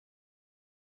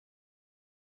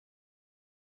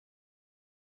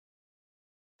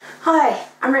Hi,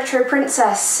 I'm Retro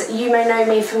Princess. You may know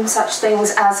me from such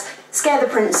things as Scare the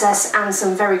Princess and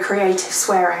some very creative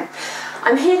swearing.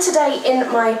 I'm here today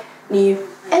in my new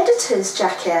editor's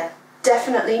jacket.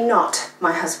 Definitely not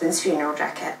my husband's funeral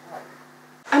jacket.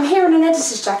 I'm here in an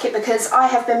editor's jacket because I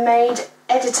have been made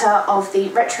editor of the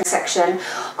retro section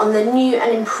on the new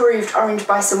and improved Orange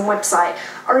Bison website.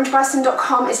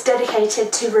 OrangeBison.com is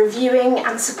dedicated to reviewing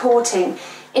and supporting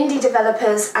indie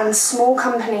developers and small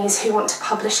companies who want to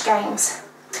publish games.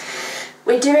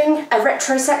 We're doing a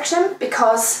retro section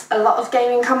because a lot of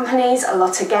gaming companies, a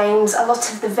lot of games, a lot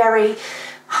of the very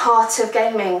heart of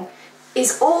gaming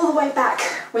is all the way back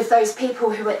with those people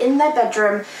who were in their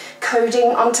bedroom coding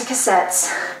onto cassettes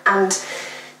and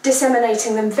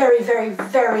disseminating them very, very,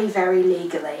 very, very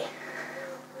legally.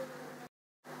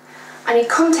 I need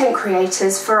content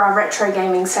creators for our retro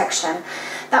gaming section.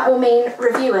 That will mean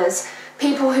reviewers,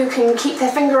 people who can keep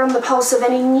their finger on the pulse of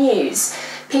any news,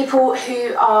 people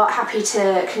who are happy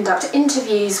to conduct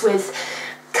interviews with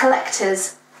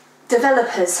collectors,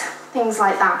 developers, things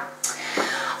like that.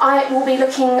 I will be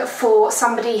looking for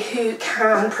somebody who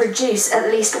can produce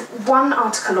at least one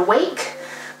article a week,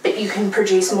 but you can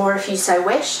produce more if you so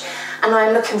wish. And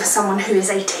I'm looking for someone who is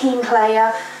a team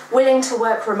player, willing to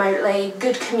work remotely,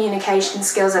 good communication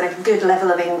skills and a good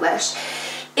level of English.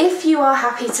 If you are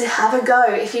happy to have a go,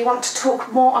 if you want to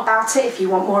talk more about it, if you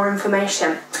want more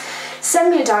information, send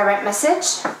me a direct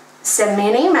message, send me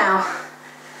an email.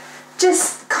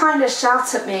 Just kind of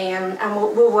shout at me and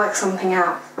we'll work something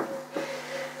out.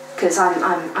 Because I'm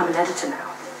an editor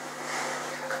now.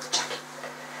 I've got the jacket.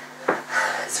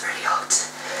 It's really hot.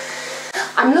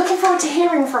 I'm looking forward to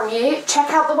hearing from you. Check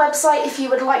out the website if you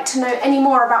would like to know any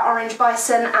more about Orange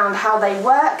Bison and how they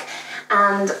work,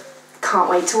 and can't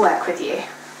wait to work with you.